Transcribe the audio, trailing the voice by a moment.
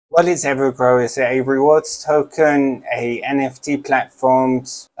What is EverGrow? Is a rewards token, a NFT platform,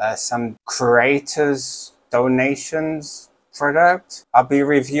 some creators, donations, product. I'll be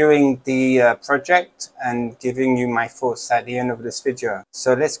reviewing the project and giving you my thoughts at the end of this video.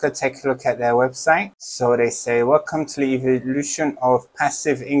 So let's go take a look at their website. So they say, welcome to the evolution of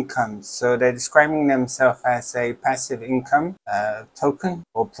passive income. So they're describing themselves as a passive income token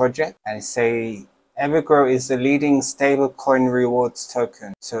or project, and say EverGrow is the leading stablecoin rewards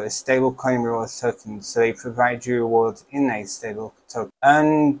token. So a stablecoin rewards token. So they provide you rewards in a stable token.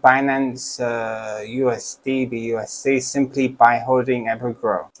 Earn Binance USD, BUSD simply by holding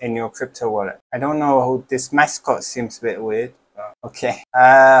EverGrow in your crypto wallet. I don't know, this mascot seems a bit weird. Okay,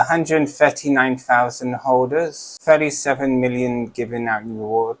 139,000 holders, 37 million given out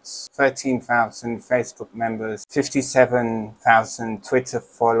rewards, 13,000 Facebook members, 57,000 Twitter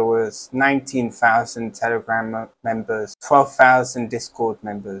followers, 19,000 Telegram members, 12,000 Discord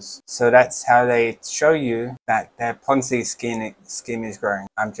members. So that's how they show you that their Ponzi scheme is growing.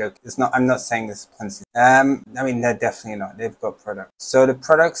 I'm joking. It's not. I'm not saying this Ponzi. I mean, they're definitely not. They've got products. So the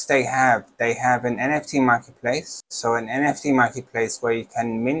products they have an NFT marketplace. So an NFT marketplace where you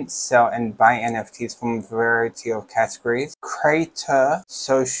can mint, sell, and buy NFTs from a variety of categories. Creator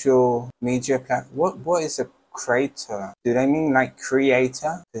social media platform. What is a creator? Do they mean like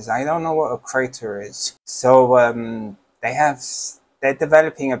creator? Because I don't know what a creator is. So they're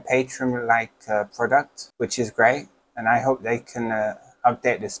developing a Patreon-like product, which is great, and I hope they can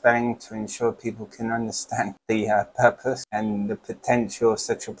update the spelling to ensure people can understand the purpose and the potential of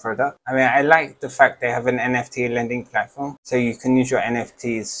such a product. I mean, I like the fact they have an NFT lending platform, so you can use your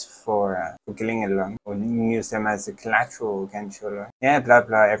NFTs for getting a loan, or you can use them as a collateral against your loan. Yeah, blah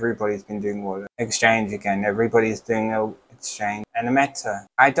blah. Everybody's been doing wallet exchange again. Everybody's doing a exchange. And a meta.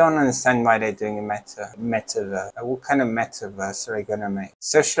 I don't understand why they're doing a metaverse. What kind of metaverse are they gonna make?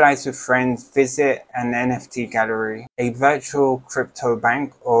 Socialize with friends, visit an NFT gallery, a virtual crypto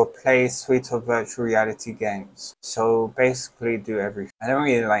bank, or play a suite of virtual reality games. So basically do everything. I don't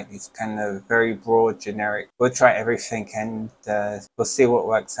really like these kind of very broad, generic, we'll try everything and we'll see what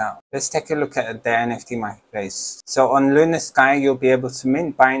works out. Let's take a look at their NFT marketplace. So on Lunar Sky, you'll be able to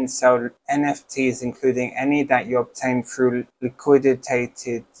mint, buy, and sell NFTs, including any that you obtain through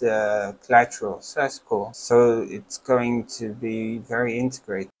liquidated collateral. So that's cool. So it's going to be very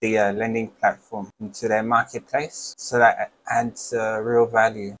integrated, the lending platform, into their marketplace. So that adds real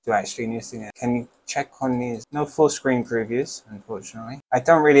value to actually using it. Can you check on these? No full screen previews, unfortunately. I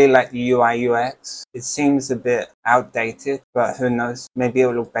don't really like the UI UX. It seems a bit outdated, but who knows? Maybe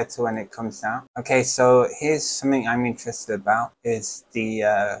it'll look better when it comes out. Okay, so here's something I'm interested about, is the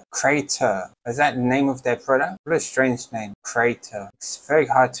Creator. Is that the name of their product? What a strange name, Creator. It's very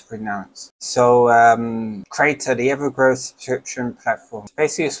hard to pronounce. So Creator, the EverGrow subscription platform.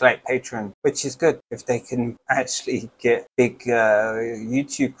 Basically, it's like Patreon, which is good if they can actually get big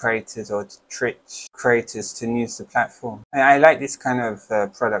YouTube creators or Twitch creators to use the platform. I like this kind of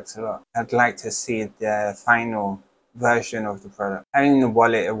products a lot. I'd like to see the final version of the product. Having a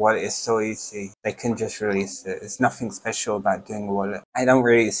wallet is so easy. They can just release it. There's nothing special about doing a wallet. I don't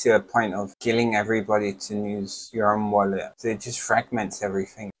really see a point of killing everybody to use your own wallet. So it just fragments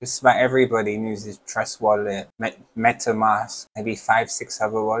everything. Just about everybody uses Trust Wallet, MetaMask, maybe 5-6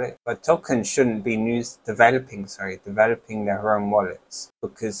 other wallets. But tokens shouldn't be developing their own wallets,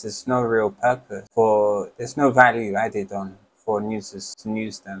 because there's no real purpose there's no value added on for users to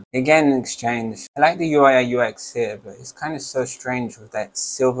use them. Again, exchange. I like the UI UX here, but it's kind of so strange with that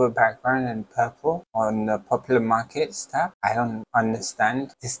silver background and purple on the popular markets tab. I don't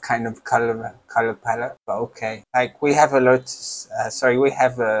understand this kind of color palette, but okay. Like we have we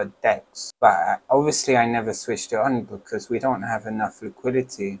have a DEX, but obviously I never switched it on because we don't have enough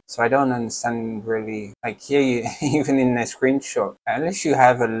liquidity. So I don't understand really. Like here, even in the screenshot, unless you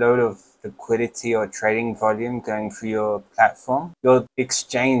have a load of liquidity or trading volume going through your platform, your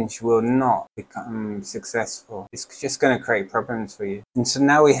exchange will not become successful. It's just going to create problems for you. And so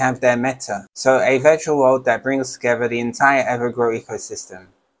now we have their meta. So a virtual world that brings together the entire EverGrow ecosystem.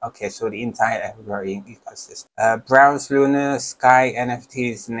 Okay, so the entire EverGrow ecosystem. Browse Lunar Sky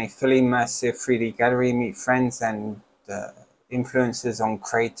NFTs in a fully immersive 3D gallery, meet friends and influencers on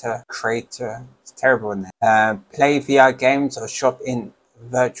Creator. It's terrible in there. Play VR games or shop in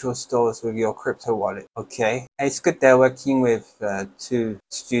virtual stores with your crypto wallet. Okay, it's good they're working with 2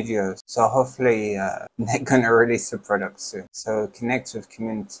 studios, so hopefully they're gonna release a product soon. So connect with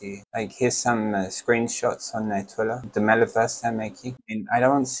community. Like here's some screenshots on their Twitter, the metaverse they're making, and I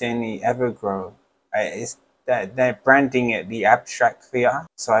don't see any EverGrow. they're branding it the abstract VR.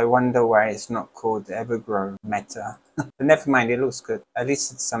 So I wonder why it's not called EverGrow Meta. But never mind, it looks good. At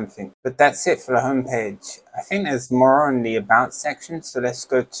least it's something. But that's it for the homepage. I think there's more on the About section, so let's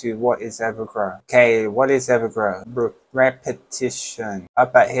go to what is EverGrow. Okay, what is EverGrow? Repetition.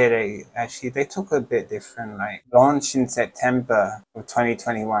 Up at here, they took a bit different, like launched in September of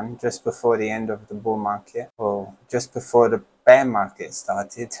 2021, just before the end of the bull market, or just before the bear market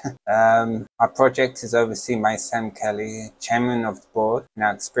started. Our project is overseen by Sam Kelly, chairman of the board, and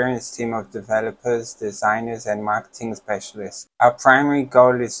our experienced team of developers, designers, and marketing specialists. Our primary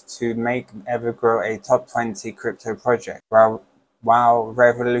goal is to make EverGrow a top 20 crypto project, while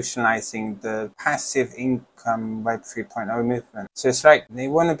revolutionizing the passive income Web 3.0 movement. So it's like they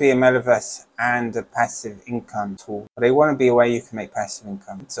want to be a metaverse and a passive income tool, but they want to be a way you can make passive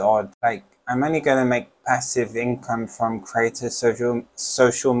income. It's odd. Like, I'm only going to make passive income from create a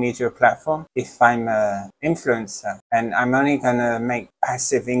social media platform if I'm an influencer, and I'm only going to make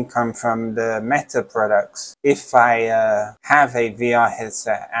passive income from the Meta products if I have a VR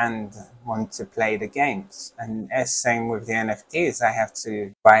headset and want to play the games. And same with the NFTs, I have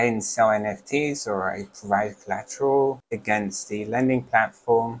to buy and sell NFTs, or I provide collateral against the lending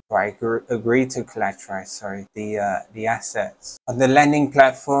platform, or I agree to collateralize, the assets on the lending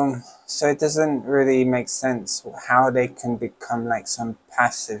platform. So it doesn't really make sense how they can become like some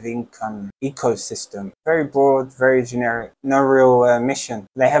passive income ecosystem. Very broad, very generic, no real mission.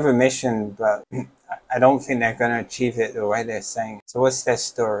 They have a mission, but I don't think they're going to achieve it the way they're saying. So what's their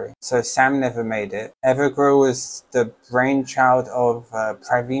story? So Sam never made it. EverGrow was the brainchild of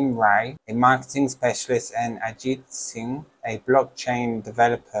Praveen Rai, a marketing specialist, and Ajit Singh, a blockchain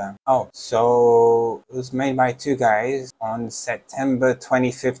developer. Oh, so it was made by two guys on September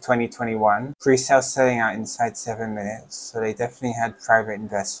 25th, 2021. Pre-sale selling out inside 7 minutes. So they definitely had private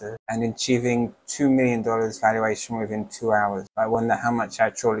investors, and achieving $2 million valuation within 2 hours. I wonder how much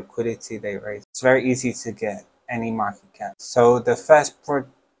actual liquidity they raised. It's very easy to get any market cap. So the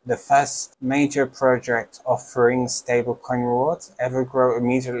first major project offering stablecoin rewards, EverGrow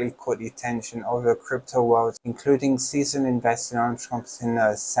immediately caught the attention of the crypto world, including seasoned investor and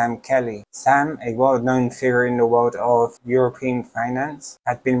entrepreneur Sam Kelly. Sam, a well-known figure in the world of European finance,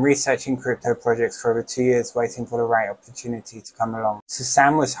 had been researching crypto projects for over 2 years, waiting for the right opportunity to come along. So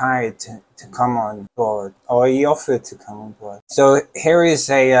Sam was hired to come on board, or he offered to come on board. So here is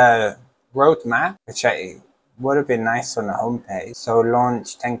a roadmap, which would have been nice on the homepage. So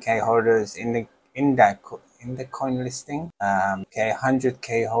launch 10k holders in the coin listing. Okay,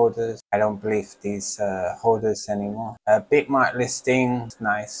 100k holders. I don't believe these holders anymore. Bitmart listing,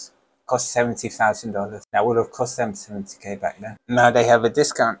 nice. Cost $70,000. That would have cost them 70k back then. Now they have a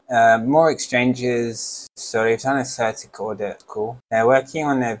discount. More exchanges. So they've done a static audit. Cool. They're working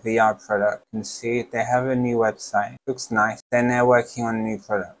on their VR product. You can see they have a new website. Looks nice. Then they're working on a new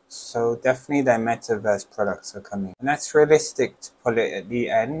product. So definitely their metaverse products are coming. And that's realistic to put it at the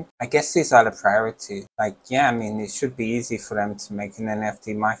end. I guess these are the priority. Like, yeah, I mean, it should be easy for them to make an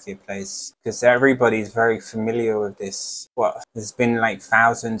NFT marketplace, because everybody's very familiar with this. Well, there's been like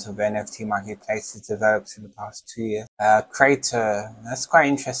thousands of NFT marketplaces developed in the past 2 years. Creator, that's quite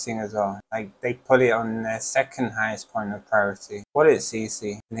interesting as well. Like, they put it on their second highest point of priority. What is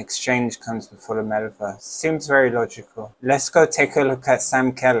easy? An exchange comes before the metaverse. Seems very logical. Let's go take a look at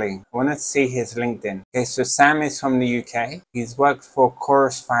Sam Kelly. I want to see his LinkedIn. Okay, so Sam is from the UK. He's worked for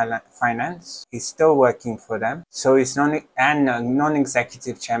Chorus Finance. He's still working for them. So he's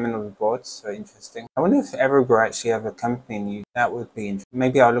non-executive chairman of the board. So interesting. I wonder if EverGrow actually have a company in the UK. That would be interesting.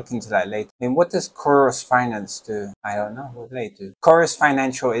 Maybe I'll look into that later. I mean, what does Chorus Finance do? I don't know what they do. Chorus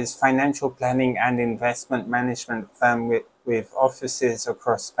Financial is financial planning and investment management firm with offices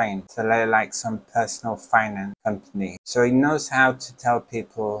across Spain. So they're like some personal finance company. So he knows how to tell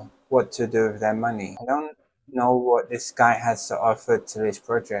people what to do with their money. I don't know what this guy has to offer to this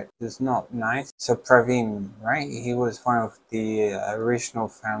project. It's not nice. So Praveen, right? He was one of the original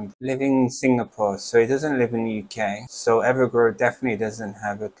founders, living in Singapore. So he doesn't live in the UK. So EverGrow definitely doesn't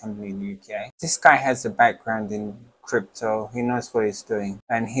have a company in the UK. This guy has a background in crypto. He knows what he's doing,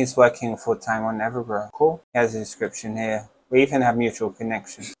 and he's working full-time on EverGrow. Cool. He has a description here. We even have mutual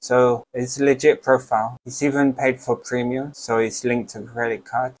connections. So it's a legit profile. He's even paid for premium, so it's linked to a credit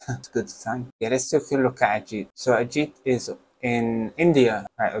card. It's a good sign. Yeah, let's take a look at Ajit. So Ajit is in India.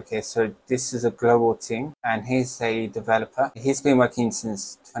 Right, okay, so this is a global team and he's a developer. He's been working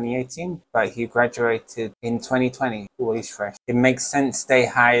since 2018, but he graduated in 2020. Always fresh. It makes sense they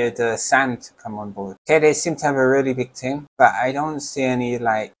hired Sam to come on board. Okay, they seem to have a really big team, but I don't see any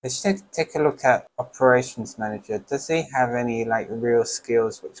like, let's take a look at operations manager. Does he have any like real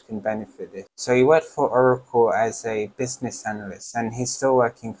skills which can benefit this? So he worked for Oracle as a business analyst and he's still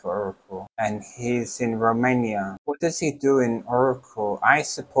working for Oracle and he's in Romania. What does he do in Oracle? I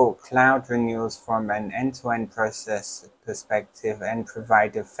support cloud renewals from an end-to-end process perspective and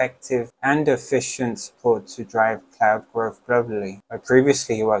provide effective and efficient support to drive cloud growth globally.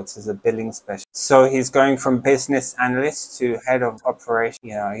 Previously, he worked as a billing specialist. So he's going from business analyst to head of operations.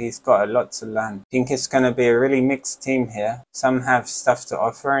 You know, he's got a lot to learn. I think it's going to be a really mixed team here. Some have stuff to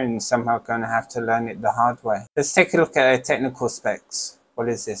offer and some are going to have to learn it the hard way. Let's take a look at their technical specs. What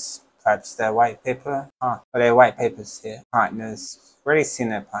is this? Perhaps their white paper? Well, their white papers here. Partners. Already seen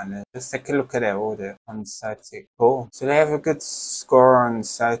their partners. Just take a look at their audit on Certic. Cool. So they have a good score on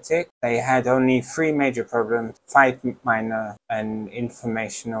Certic. They had only 3 major problems, 5 minor, and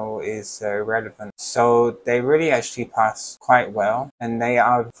informational is relevant. So they really actually passed quite well, and they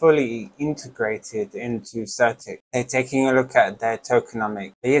are fully integrated into Certic. They're taking a look at their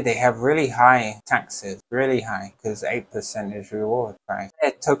tokenomics. Yeah, they have really high taxes, really high, because 8% is reward price.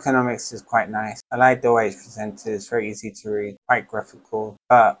 Their tokenomics is quite nice. I like the way it's presented. It's very easy to read, quite graphical,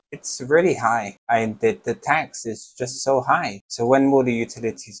 but it's really high. And the tax is just so high. So when will the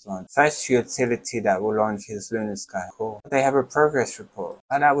utilities launch? First utility that will launch is Lunar Sky. Cool. They have a progress report.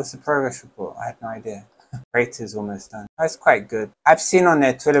 Oh, that was the progress report. I had no idea. Crater's almost done. That's quite good. I've seen on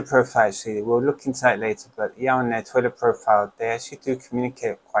their Twitter profile, actually, we'll look into that later, but yeah, on their Twitter profile, they actually do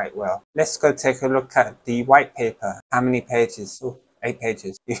communicate quite well. Let's go take a look at the white paper. How many pages? Oh, 8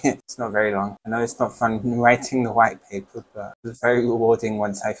 pages. It's not very long. I know it's not fun writing the white paper, but it was very rewarding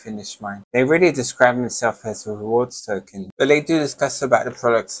once I finished mine. They really describe themselves as a rewards token, but they do discuss about the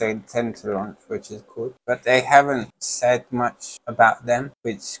products they intend to launch, which is cool. But they haven't said much about them,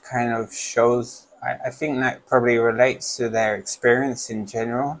 which kind of shows. I think that probably relates to their experience in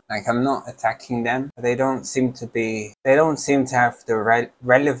general. Like, I'm not attacking them, but they don't seem to have the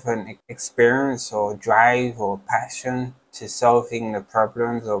relevant experience or drive or passion to solving the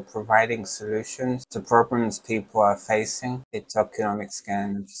problems or providing solutions to problems people are facing. It's tokenomics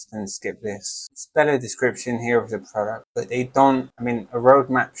scan. I'm just going to skip this. It's a better description here of the product, but they don't, I mean, a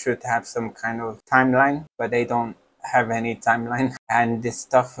roadmap should have some kind of timeline, but they don't have any timeline. And this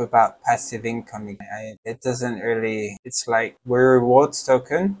stuff about passive income, it doesn't really, it's like we're a rewards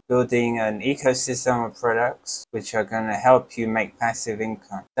token building an ecosystem of products which are going to help you make passive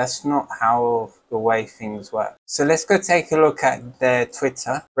income. That's not how the way things work. So let's go take a look at their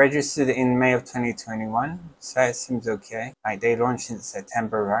Twitter. Registered in May of 2021, so it seems okay. Like, they launched in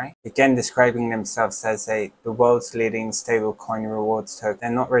September, right? Again, describing themselves as the world's leading stablecoin rewards token.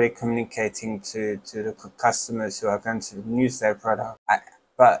 They're not really communicating to the customers who are going to use their product.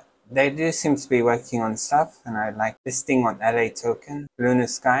 But they do seem to be working on stuff, and I like this thing on LA Token. Lunar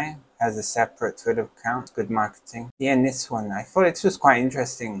Sky has a separate Twitter account. Good marketing. Yeah, and this one, I thought it was quite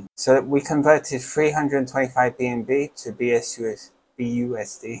interesting. So we converted 325 BNB to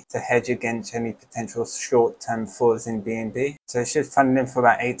BUSD to hedge against any potential short-term falls in BNB. So it should fund them for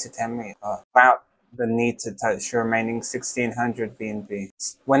about 8 to 10 minutes. About the need to touch the remaining 1600 BNB.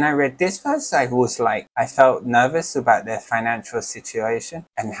 When I read this verse, I felt nervous about their financial situation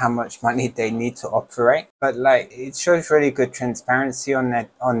and how much money they need to operate. But like, it shows really good transparency on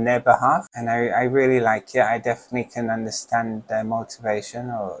their behalf, and I really like it. I definitely can understand their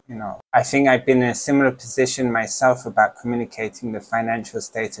motivation, or I think I've been in a similar position myself about communicating the financial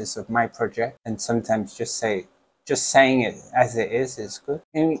status of my project, and sometimes just saying it as it is good.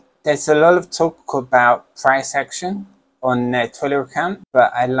 And there's a lot of talk about price action on their Twitter account,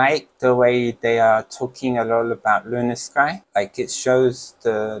 but I like the way they are talking a lot about Lunar Sky. Like, it shows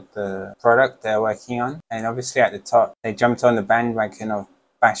the product they're working on, and obviously at the top they jumped on the bandwagon of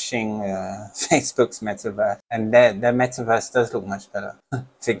bashing Facebook's metaverse, and their metaverse does look much better. I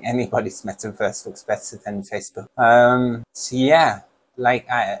think anybody's metaverse looks better than Facebook. So yeah, like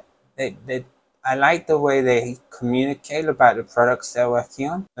I like the way they communicate about the products they're working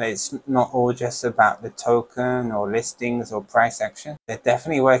on. It's not all just about the token or listings or price action. They're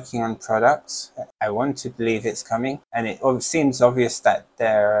definitely working on products. I want to believe it's coming. And it seems obvious that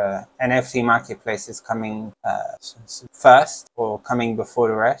their NFT marketplace is coming first, or coming before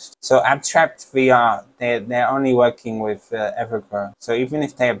the rest. So Abstract VR, they're only working with EverGrow. So even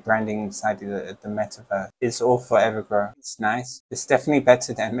if they have branding inside the metaverse, it's all for EverGrow. It's nice. It's definitely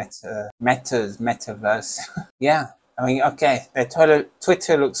better than Meta's metaverse. Yeah, I mean, okay, their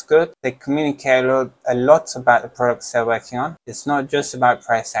Twitter looks good. They communicate a lot about the products they're working on. It's not just about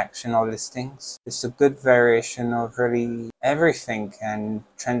price action or listings. It's a good variation of really everything and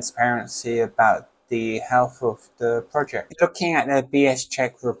transparency about the health of the project. Looking at the BS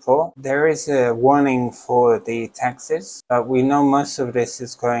check report, there is a warning for the taxes, but we know most of this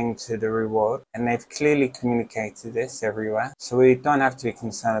is going to the reward, and they've clearly communicated this everywhere, so we don't have to be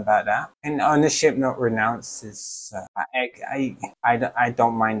concerned about that. And ownership not renounced is, I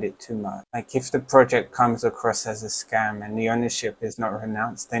don't mind it too much. Like, if the project comes across as a scam and the ownership is not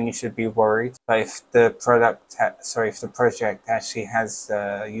renounced, then you should be worried. But if the if the project actually has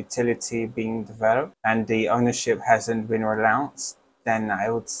utility being developed, and the ownership hasn't been renounced, then I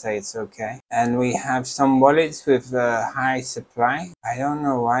would say it's okay. And we have some wallets with high supply. I don't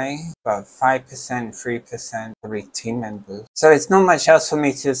know why, but 5%, 3% probably team members. So there's not much else for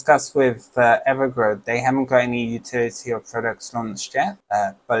me to discuss with EverGrow. They haven't got any utility or products launched yet,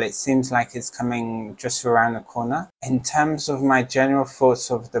 but it seems like it's coming just around the corner. In terms of my general thoughts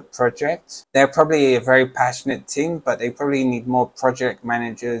of the project, they're probably a very passionate team, but they probably need more project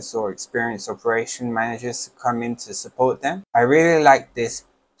managers or experienced operation managers to come in to support them. I really like this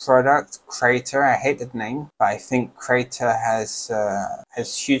product, Crater. I hate the name, but I think Crater has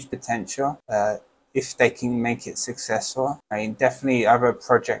huge potential if they can make it successful. I mean, definitely other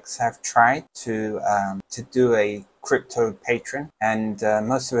projects have tried to do a crypto patron, and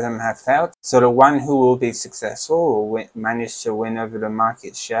most of them have failed. So the one who will be successful, will manage to win over the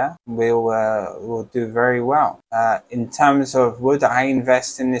market share, will do very well. In terms of would I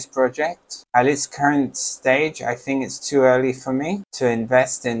invest in this project? At its current stage, I think it's too early for me to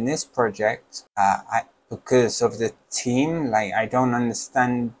invest in this project because of the team. Like, I don't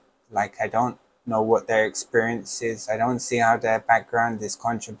understand, I don't know what their experience is. I don't see how their background is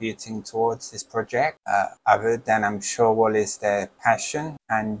contributing towards this project, other than I'm sure what is their passion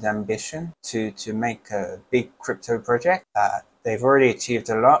and ambition to make a big crypto project. They've already achieved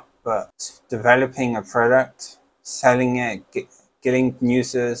a lot, but developing a product, selling it, getting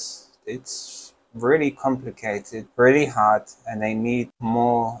users, it's really complicated, really hard, and they need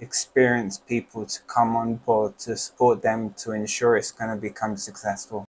more experienced people to come on board to support them to ensure it's going to become successful.